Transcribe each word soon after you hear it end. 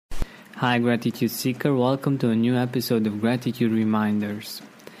Hi, Gratitude Seeker. Welcome to a new episode of Gratitude Reminders.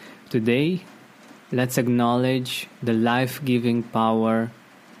 Today, let's acknowledge the life-giving power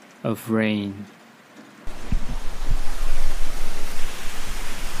of rain.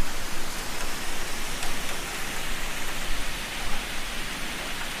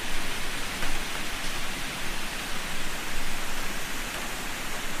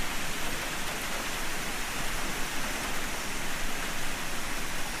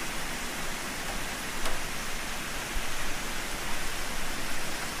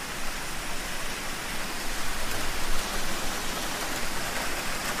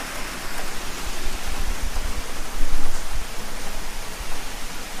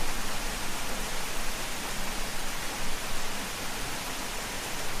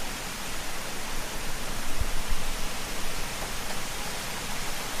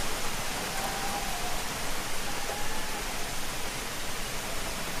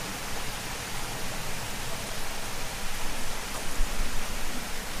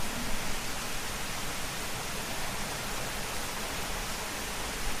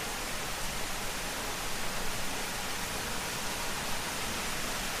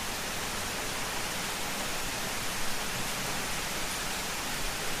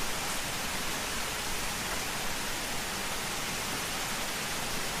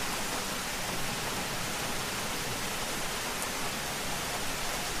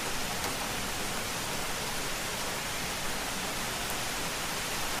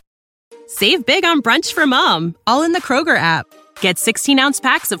 Save big on brunch for mom, all in the Kroger app. Get 16-ounce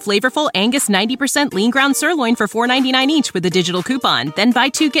packs of flavorful Angus 90% lean ground sirloin for $4.99 each with a digital coupon. Then buy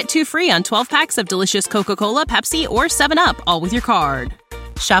 2, get 2 free on 12 packs of delicious Coca-Cola, Pepsi, or 7-Up, all with your card.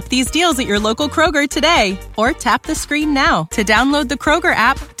 Shop these deals at your local Kroger today, or tap the screen now to download the Kroger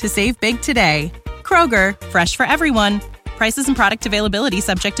app to save big today. Kroger, fresh for everyone. Prices and product availability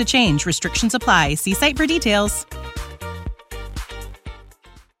subject to change. Restrictions apply. See site for details.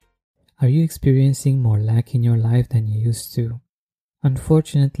 Are you experiencing more lack in your life than you used to?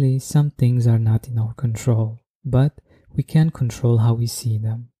 Unfortunately, some things are not in our control, but we can control how we see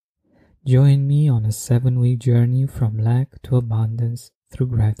them. Join me on a 7-week journey from lack to abundance through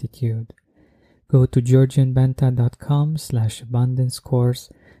gratitude. Go to georgianbenta.com/abundance course.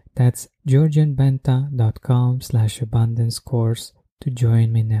 That's georgianbenta.com/abundance course to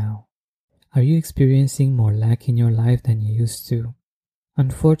join me now. Are you experiencing more lack in your life than you used to?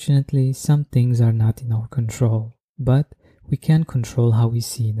 Unfortunately, some things are not in our control, but we can control how we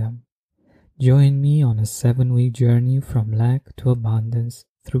see them. Join me on a 7-week journey from lack to abundance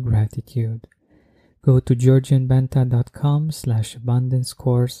through gratitude. Go to georgianbenta.com/abundance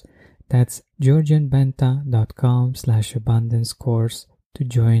course. That's georgianbenta.com/abundance course to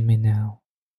join me now.